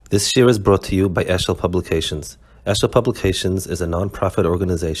This year is brought to you by Eshel Publications. Eshel Publications is a non-profit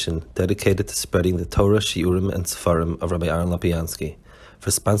organization dedicated to spreading the Torah, Shiurim, and Sefarim of Rabbi Aaron Lapiansky. For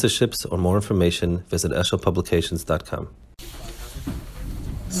sponsorships or more information, visit eshelpublications.com.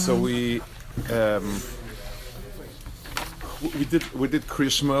 So we did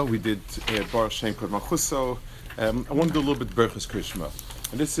Krishma, we did Baruch Shem Kod Malchuso. I want to do a little bit Berchus Krishma,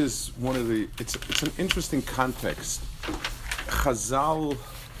 and this is one of the. It's an interesting context. Chazal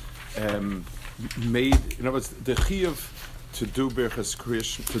made, in other words, the chiyuv to do Berchus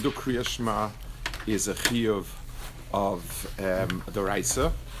Krishma, to do Krishma, is a chiyuv of the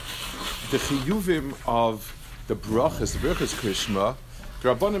Raisa. The chiyuvim of the brachas, the Berchus Krishma, the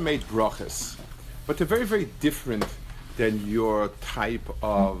Rabbanan made brachas, but they're very, very different than your type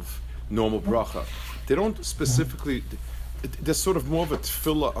of normal bracha. They don't specifically. There's sort of more of a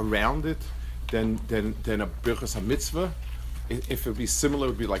tefillah around it than a Berchus HaMitzvah. If it would be similar,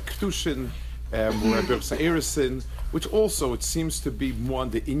 it would be like Kedushin or a Berchus HaEresin, which also it seems to be more on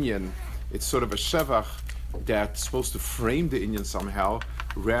the Inyan. It's sort of a shevach that's supposed to frame the Inyan somehow,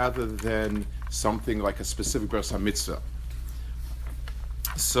 rather than something like a specific Berchus HaMitzvah.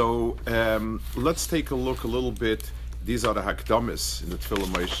 So let's take a look a little bit. These are the Hakdamis in the Tefillah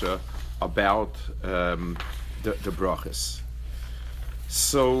Moshe about the brachas.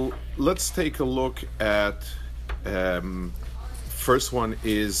 So let's take a look at first one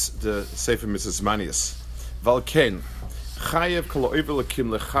is the Sefer Mrs. Manias. Valken chayev kol oivel kim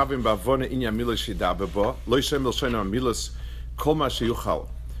lechavim bavona inya milas shidabba lo yishem l'shona milas kol ma sheyuchal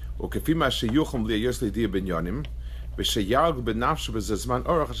ukefi ma sheyucham liyos lidia binyanim v'sheyarg benafshu b'zezman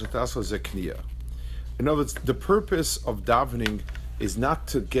orach shetaso zekniya. In other words, the purpose of davening is not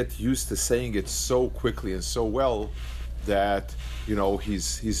to get used to saying it so quickly and so well that he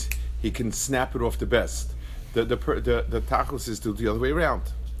can snap it off the best. The tachlis is to do the other way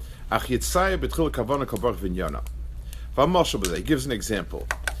around. He gives an example.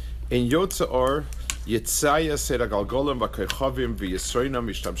 In Yotzaor, Yitzaya said galgolim v'koichavim v'yisroinam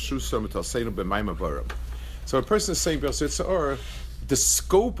ishtamshusam v'talseinu b'mayim aborim. So a person is saying Yotzaor, the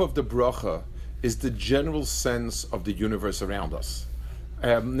scope of the bracha is the general sense of the universe around us.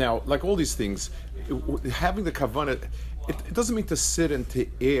 Now, like all these things, having the kavanah, it doesn't mean to sit and to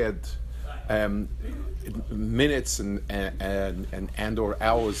add minutes and or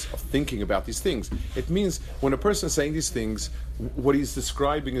hours of thinking about these things. It means when a person is saying these things, what he's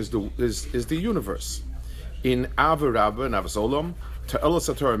describing is the universe. In Avarabba and Avzolam, Ta'ala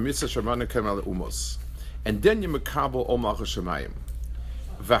Sator Mitzvah Shamana Kemal Umos, and then you makabel Omach Shemayim.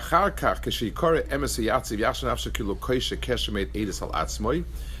 So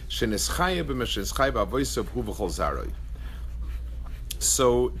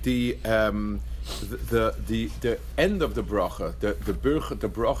the end of the bracha, the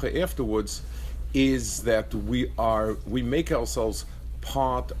bracha afterwards, is that we make ourselves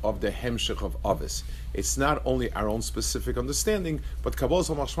part of the hemshech of Avos. It's not only our own specific understanding, but Kabbalah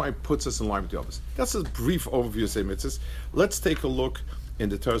Shemai puts us in line with the Avos. That's a brief overview of Semitzvahs. Let's take a look in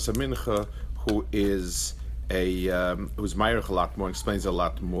the Torah Mincha, who is who's Meirich a lot more, explains a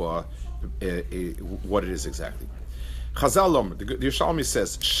lot more what it is exactly. Chazal the Yerushalmi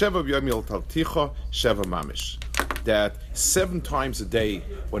says, Sheva b'yom talticha, Sheva mamish. That 7 times a day,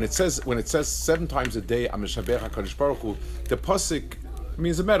 when it says 7 times a day, I'm Meshabeach HaKadosh Baruch Hu, the pasuk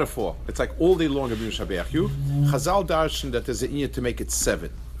means a metaphor. It's like all day long I'm Meshabeach you. Chazal darshan that there's an inyan to make it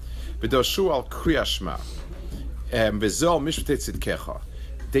 7. V'doshu al kriyashma.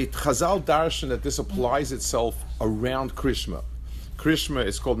 The Chazal darshan that this applies itself around Krishma. Krishma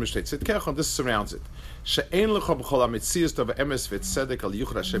is called Mishtei Tzidkecha, and this surrounds it. She'ein lecha b'chol ha'metzias tov ha'emes v'tzedek al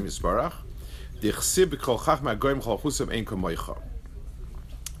yuchad Hashem yisbarach dichsib b'kol chachma goyim chol chusam ein kamoicha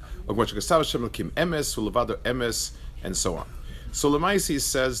ogmot shegasav Hashem l'kim emes u'levado emes, and so on. So Lemaisi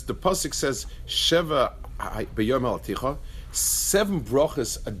says, the pasuk says Sheva b'yom ha'alticha, 7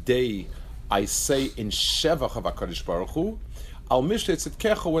 brachas a day I say in Shevach of HaKadosh Baruch Hu, Al Mishtei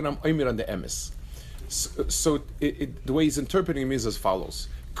Tzidkecha when I'm Omer on the Emes. So the way he's interpreting it is as follows.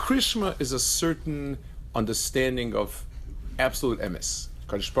 Krishma is a certain understanding of absolute Emes.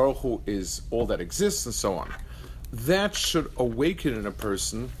 HaKadosh Baruch Hu is all that exists, and so on. That should awaken in a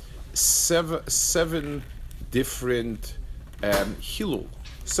person 7 different Hilul,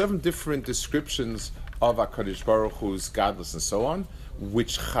 7 different descriptions of HaKadosh Baruch Hu's godless and so on,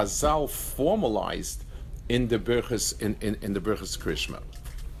 which Chazal formalized in the Berchus in the Berchus Krishma.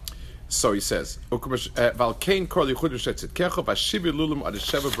 So he says, "Valkein kol yichud v'shetzitkecha v'shivi lulim ad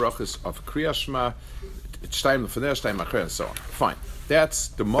sheva brachas of Kriyashma, shtayim lefanei, shtayim acher, and so on." Fine, that's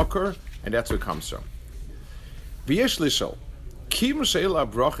the makor, and that's where it comes from. V'yesh lishol Kim sheila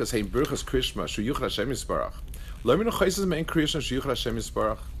brachas hein burchas krishma shu yuchra Hashem yisbarach. Lo min chayses mein krishma shu yuchra Hashem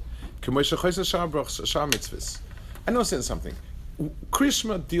yisbarach. K'mo shechayses shar brachas shar mitzvahs. I know saying something.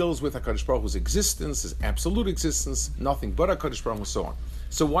 Krishma deals with HaKadosh Baruch Hu's existence, his absolute existence, nothing but HaKadosh Baruch Hu, so on.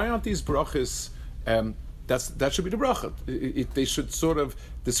 So why aren't these brachas? That should be the bracha. They should sort of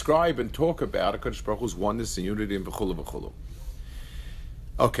describe and talk about HaKadosh Baruch Hu's oneness and unity and v'chulu v'chulu.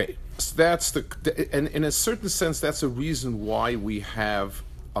 Okay, so that's and in a certain sense, that's a reason why we have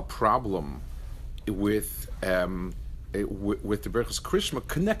a problem with the Berachos Krishma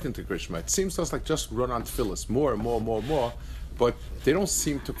connecting to Krishma. It seems to us like just run on tefillas, more and more and more and more, but they don't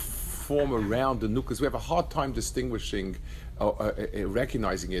seem to form around the nucleus. We have a hard time distinguishing,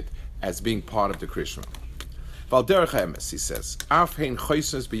 recognizing it as being part of the Krishma. Val derech haemes, he says, af hein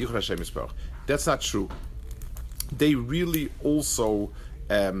choisnes b'yichud Hashem yisbarach. That's not true. They really also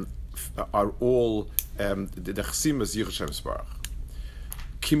are all the chesimas yichud Hashem yisbarach.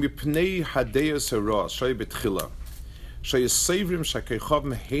 Ki mipnei hadeus hara shoy betchila shoy yisavrim shakeichav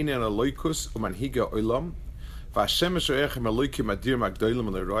heinen aloikus umanhiga olam v'Hashem eshorechem aloikim adir magdolim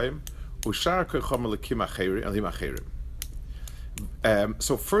aleroyim ushar keichav aloikim acherim.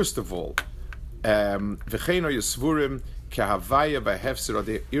 So first of all, v'chein are yisvurim ki havaya v'hefser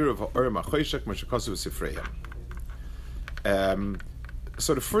ade irav ha'orim ha'choshech m'shekasu v'sifreihem.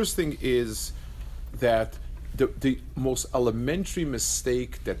 So the first thing is that the most elementary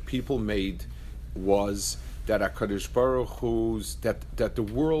mistake that people made was that HaKadosh Baruch Hu's that the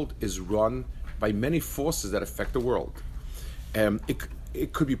world is run by many forces that affect the world.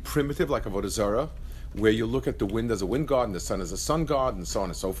 It could be primitive, like Avodah Zarah, where you look at the wind as a wind god and the sun as a sun god, and so on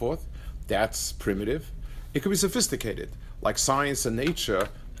and so forth. That's primitive. It could be sophisticated, like science and nature,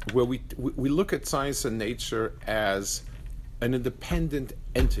 where we look at science and nature as an independent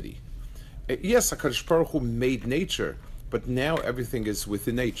entity. Yes, HaKadosh Baruch Hu made nature, but now everything is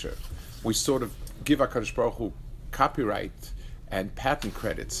within nature. We sort of give HaKadosh Baruch Hu copyright and patent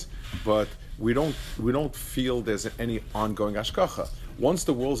credits, but we don't feel there's any ongoing hashgacha. Once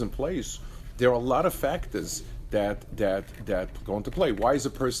the world's in place, there are a lot of factors that go into play. Why is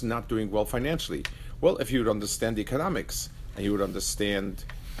a person not doing well financially? Well, if you would understand the economics and you would understand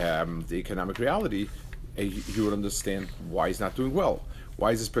the economic reality, you would understand why he's not doing well.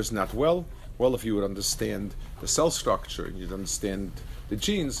 Why is this person not well? Well, if you would understand the cell structure and you'd understand the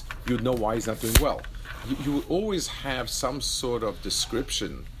genes, you'd know why he's not doing well. You would always have some sort of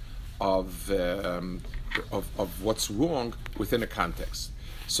description of what's wrong within a context.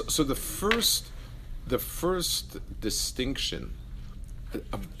 So the first distinction,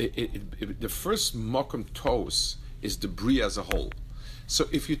 the first makom tos is the bria as a whole. So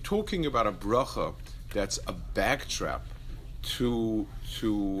if you're talking about a bracha that's a backtrap to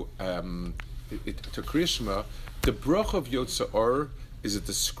Krishma, the bracha of Yotze Or is a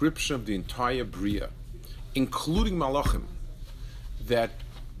description of the entire bria, including malachim, that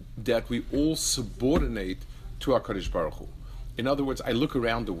we all subordinate to HaKadosh Baruch Hu. In other words, I look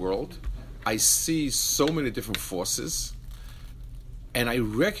around the world, I see so many different forces, and I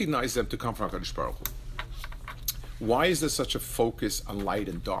recognize them to come from HaKadosh Baruch Hu. Why is there such a focus on light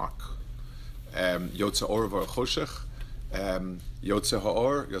and dark? Yotze Or v'Choshech, Yotze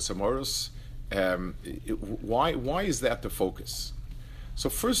Ha'or, Yotze Moros. Why is that the focus? So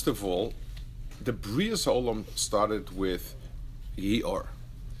first of all, the Brias Olam started with Yi Or.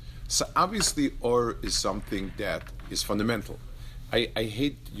 So obviously Or is something that is fundamental. I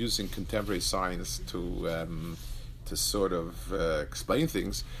hate using contemporary science to sort of explain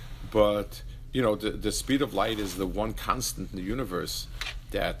things, but the speed of light is the one constant in the universe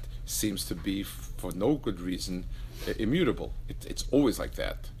that seems to be, for no good reason, immutable. It's always like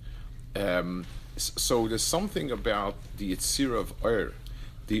that. So there's something about the Yetzirah of Or.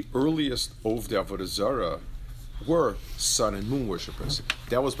 The earliest of the Avodah Zarah were sun and moon worshippers.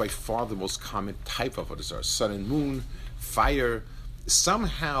 That was by far the most common type of Avodah Zarah. Sun and moon, fire.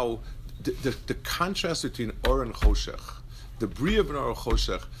 Somehow, the contrast between Or and Choshech, the Bria of Or and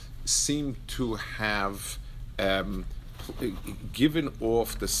Choshech, seem to have given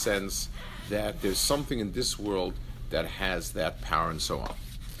off the sense that there's something in this world that has that power and so on.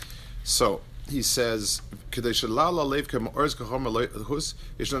 So he says, "Kedei shelala leiv kem orz kachom lehus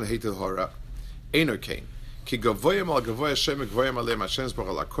yishnon heitel hora eino kain ki gavoyim al gavoy Hashem gavoyim alem Hashem's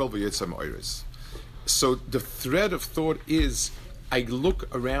b'chol hakol v'yitzam oiris." So the thread of thought is, I look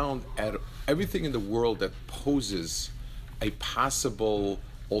around at everything in the world that poses a possible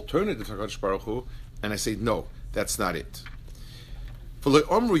alternative to HaKadosh Baruch Hu, and I say, no, that's not it. And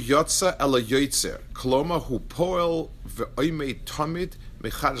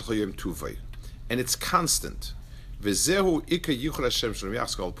it's constant. V'zehu ika yichud Hashem shalom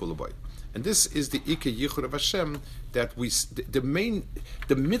yachskol pulaboy. And this is the ika yichud of Hashem that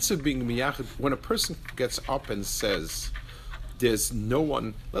the mitzvah being miyachid. When a person gets up and says, "There's no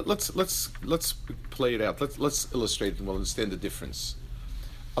one." Let's play it out. Let's illustrate and we'll understand the difference.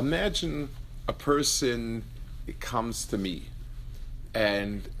 Imagine a person comes to me,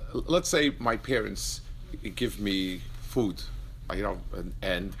 and let's say my parents give me food,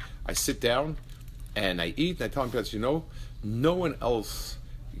 and I sit down and I eat, and I tell my parents, no one else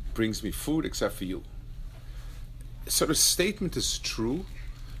brings me food except for you. So the statement is true,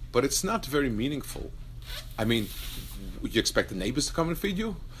 but it's not very meaningful. I mean, you expect the neighbors to come and feed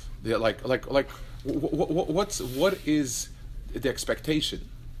you? They're what is the expectation?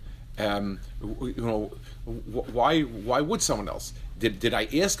 Why would someone else? Did I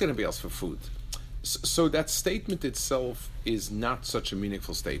ask anybody else for food? So that statement itself is not such a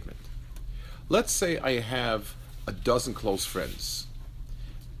meaningful statement. Let's say I have a dozen close friends,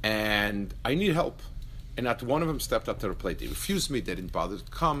 and I need help, and not one of them stepped up to the plate. They refused me. They didn't bother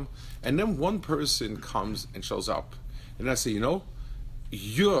to come. And then one person comes and shows up, and I say, you're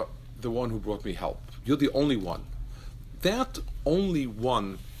the one who brought me help. You're the only one. That only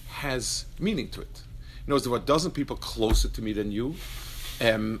one has meaning to it. There were a dozen people closer to me than you.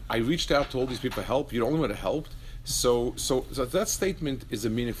 I reached out to all these people for help. You're the only one that helped. So that statement is a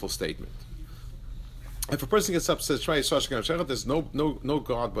meaningful statement. If a person gets up and says, there's no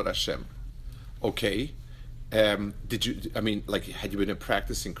God but Hashem. Okay. Had you been a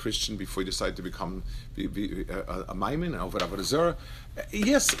practicing Christian before you decided to become a Maimon or Avodah Zarah?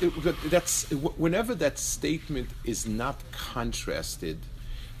 Yes, whenever that statement is not contrasted,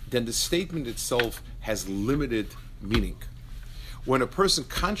 then the statement itself has limited meaning. When a person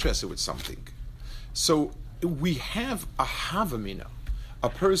contrasts it with something, so we have a havamina. A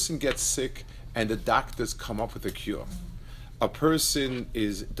person gets sick and the doctors come up with a cure. A person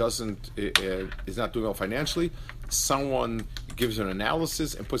is not doing well financially. Someone gives an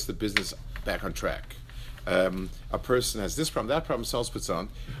analysis and puts the business back on track. A person has this problem, that problem, someone puts on.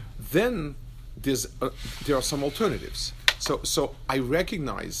 Then there are some alternatives. So I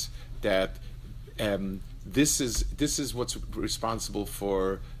recognize that this is what's responsible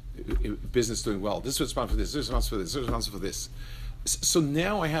for business doing well. This is responsible for this. This is responsible for this. This is responsible for this. So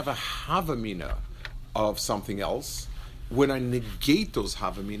now I have a havamina of something else. When I negate those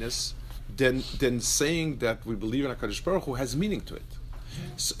havaminas, then saying that we believe in HaKadosh Baruch Hu has meaning to it.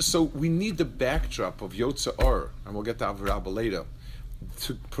 So we need the backdrop of Yotze Or, and we'll get to Avrabah later,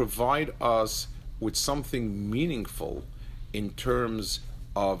 to provide us with something meaningful in terms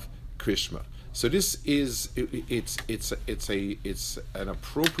of Krishma. So this is it's an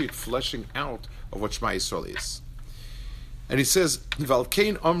appropriate fleshing out of what Shema Yisrael is. And he says,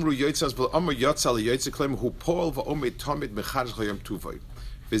 "Valkein amru yotzas b'l amru yotzal yotzekleim hu poel va'omed tamid mechadsh chayim tuvay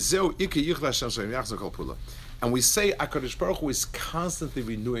v'zeu ike yichla Hashem shayim yachzon kol pula." And we say HaKadosh Baruch Hu is constantly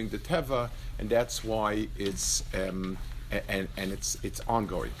renewing the teva, and that's why it's it's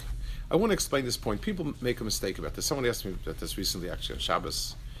ongoing. I want to explain this point. People make a mistake about this. Someone asked me about this recently, actually on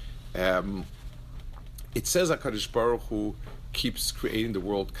Shabbos. It says HaKadosh Baruch Hu keeps creating the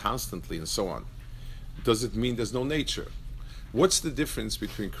world constantly and so on. Does it mean there's no nature? What's the difference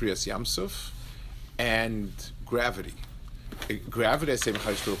between Kriyas Yamsuf and gravity? Gravity, I say,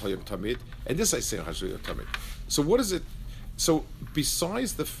 Tamid, and this I say, Tamid. So what is it? So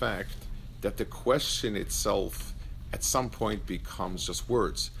besides the fact that the question itself at some point becomes just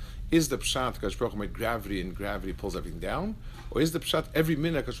words, is the Pshat HaKadosh Baruch Hu made gravity and gravity pulls everything down? Or is the Pshat every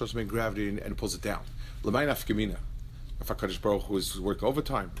minute HaKadosh Baruch Hu made gravity and pulls it down? L'may nafkamina. If HaKadosh Baruch Hu is working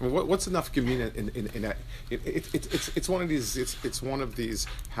overtime, I mean, what's the nafkamina in that? It's one of these. It's one of these.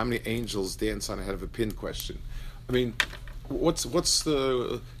 How many angels dance on the head of a pin? Question. I mean, what's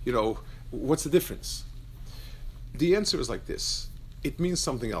the what's the difference? The answer is like this. It means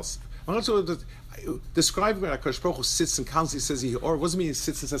something else. I'm not sure that describing when HaKadosh Baruch Hu sits and constantly says Yehor. What does it mean? He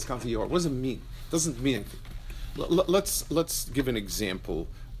sits and says constantly Yehor. What does it mean? It doesn't mean anything. Let's give an example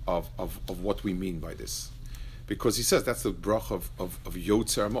of what we mean by this. Because he says that's the brach of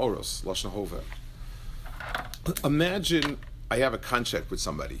Yotzer Moros, Lashon Hova. Imagine I have a contract with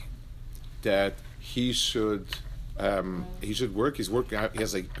somebody that he should work. He's working. He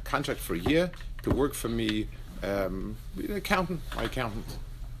has a contract for a year to work for me, an accountant, my accountant.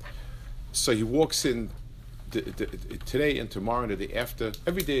 So he walks in today and tomorrow and the day after,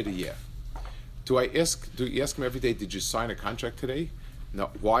 every day of the year. Do you ask him every day, did you sign a contract today? No.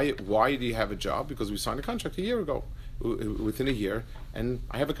 Why do you have a job? Because we signed a contract a year ago, within a year, and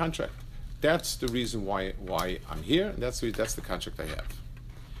I have a contract. That's the reason why I'm here, and that's the contract I have.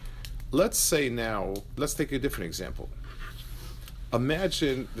 let's say now, let's take a different example.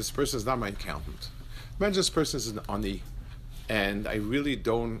 Imagine this person is not my accountant. Imagine this person is an ani, and I really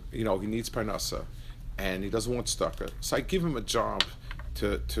don't, he needs parnasa, and he doesn't want tzedakah. So I give him a job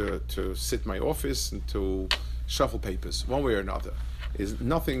to sit in my office and to shuffle papers, one way or another.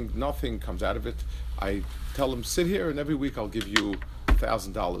 Nothing comes out of it. I tell him, sit here, and every week I'll give you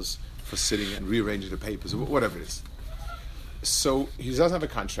 $1,000 for sitting and rearranging the papers, or whatever it is. So he doesn't have a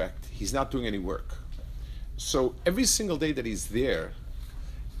contract. He's not doing any work. So every single day that he's there,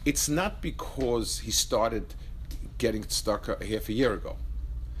 it's not because he started getting tzedakah half a year ago.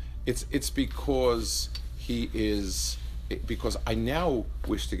 It's because because I now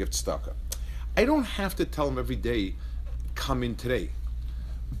wish to give tzedakah. I don't have to tell him every day, come in today.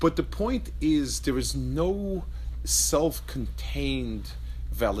 But the point is, there is no self-contained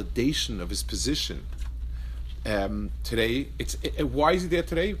validation of his position. Today, why is he there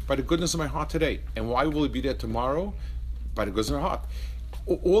today? By the goodness of my heart today. And why will he be there tomorrow? By the goodness of my heart.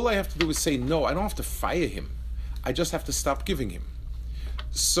 All I have to do is say no. I don't have to fire him. I just have to stop giving him.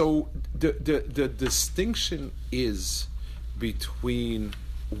 So the distinction is between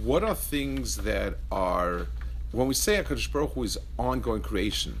what are things that are, when we say HaKadosh Baruch Hu is ongoing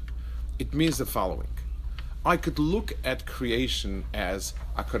creation, it means the following. I could look at creation as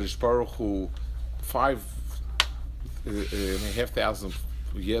HaKadosh Baruch Hu 5,500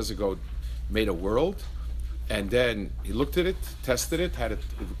 years ago made a world, and then he looked at it, tested it, had it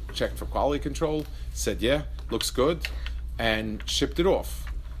checked for quality control, said yeah, looks good, and shipped it off,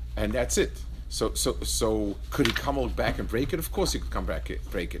 and that's it. So could he come back and break it? Of course he could come back and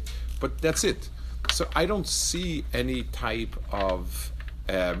break it, but that's it. So I don't see any type of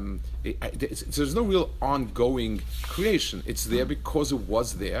there's no real ongoing creation. It's there because it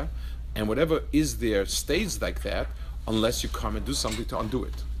was there, and whatever is there stays like that unless you come and do something to undo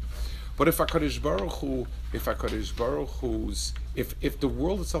it. But if HaKadosh Baruch Hu's, if the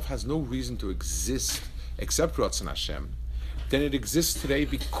world itself has no reason to exist except Ratzon Hashem, then it exists today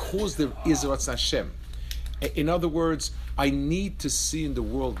because there is Ratzon Hashem. In other words, I need to see in the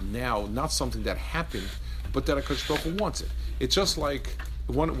world now not something that happened, but that HaKadosh Baruch Hu wants it. It's just like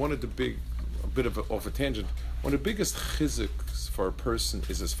one of the big, a bit of a tangent. One of the biggest chizuks for a person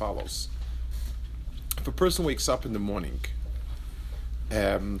is as follows. If a person wakes up in the morning,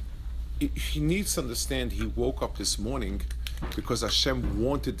 he needs to understand he woke up this morning because Hashem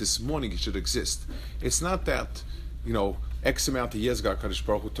wanted this morning he should exist. It's not that, X amount of years ago, HaKadosh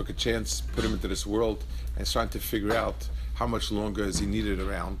Baruch Hu took a chance, put him into this world, and is trying to figure out how much longer is he needed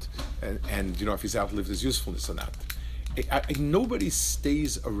around, and if he's outlived his usefulness or not. Nobody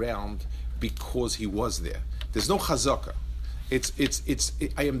stays around because he was there. There's no chazaka.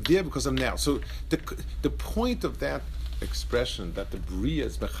 I am there because I'm now. So the point of that expression that the Bria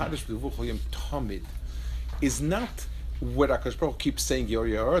is mechadish b'vuchoyim tamid is not what HaKadosh Baruch Hu keeps saying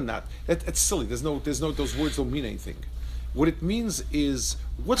or not. That's silly. There's no those words don't mean anything. What it means is,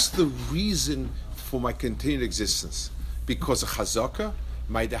 what's the reason for my continued existence? Because of chazaka,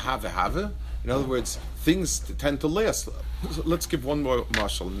 my dehave. In other words, things tend to last. Let's give one more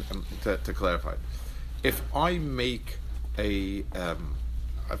mashal to clarify. If I make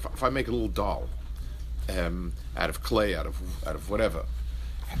if I make a little doll out of clay, out of whatever,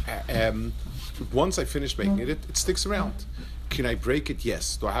 once I finish making it, it sticks around. Can I break it?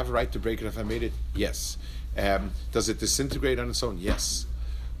 Yes. Do I have a right to break it if I made it? Yes. Does it disintegrate on its own? Yes.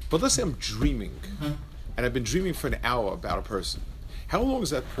 But let's say I'm dreaming, and I've been dreaming for an hour about a person. How long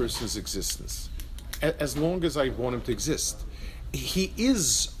is that person's existence? As long as I want him to exist. He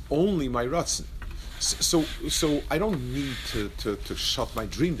is only my ratzon. So I don't need to shut my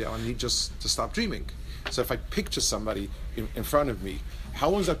dream down. I need just to stop dreaming. So if I picture somebody in front of me, how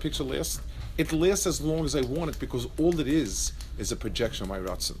long does that picture last? It lasts as long as I want it, because all it is a projection of my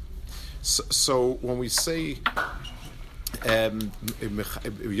ratzon. So when we say what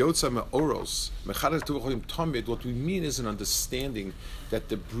we mean is an understanding that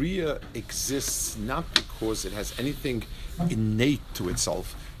the Bria exists not because it has anything innate to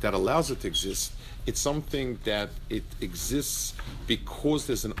itself that allows it to exist. It's something that it exists because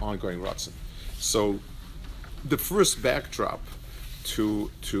there's an ongoing ratzon. So the first backdrop to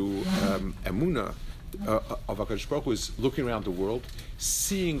Emunah of HaKadosh Baruch Hu is looking around the world,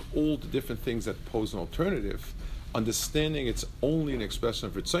 seeing all the different things that pose an alternative, understanding it's only an expression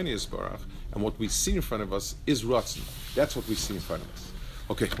of Ritzoni Yisbarach, and what we see in front of us is Ratzon. That's what we see in front of us.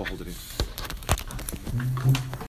 Okay, we'll hold it in.